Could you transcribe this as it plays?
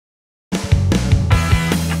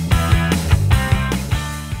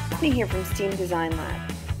Daphne here from STEAM Design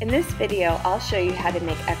Lab. In this video, I'll show you how to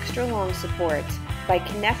make extra long supports by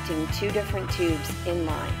connecting two different tubes in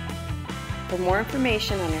line. For more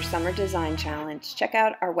information on our Summer Design Challenge, check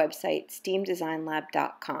out our website,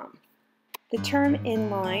 steamdesignlab.com. The term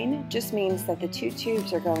inline just means that the two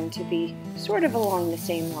tubes are going to be sort of along the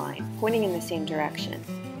same line, pointing in the same direction.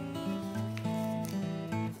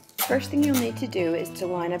 First thing you'll need to do is to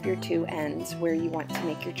line up your two ends where you want to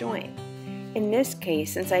make your join. In this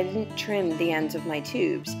case, since I didn't trim the ends of my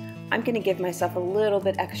tubes, I'm going to give myself a little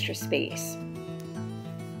bit extra space.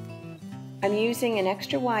 I'm using an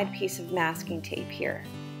extra wide piece of masking tape here.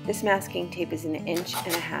 This masking tape is 1.5 inches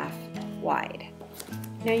wide.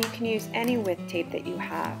 Now you can use any width tape that you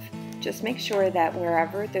have. Just make sure that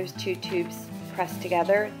wherever those two tubes press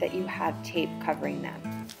together, that you have tape covering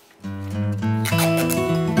them.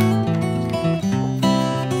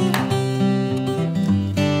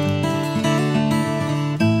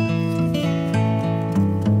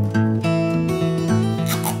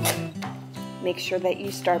 Make sure that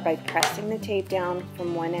you start by pressing the tape down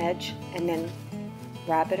from one edge and then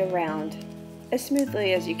wrap it around as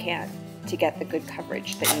smoothly as you can to get the good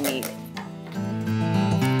coverage that you need.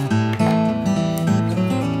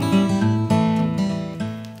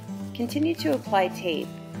 Continue to apply tape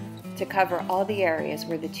to cover all the areas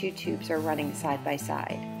where the two tubes are running side by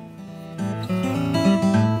side.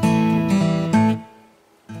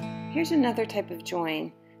 Here's another type of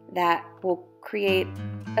join that will create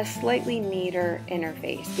a slightly neater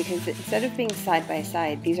interface because instead of being side by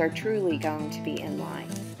side, these are truly going to be in line.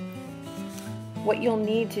 What you'll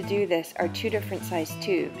need to do this are two different size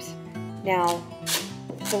tubes. Now,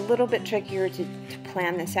 it's a little bit trickier to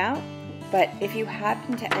plan this out, but if you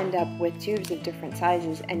happen to end up with tubes of different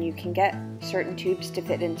sizes and you can get certain tubes to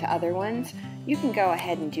fit into other ones, you can go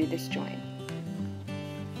ahead and do this join.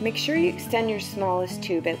 Make sure you extend your smallest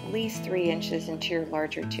tube at least 3 inches into your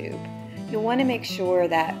larger tube. You'll want to make sure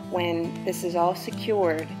that when this is all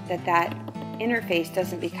secured, that interface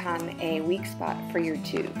doesn't become a weak spot for your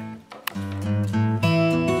tube.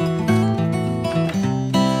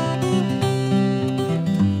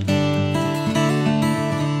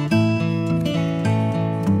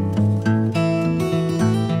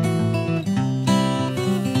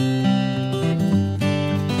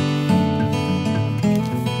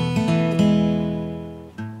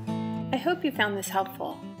 I hope you found this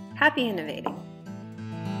helpful. Happy innovating!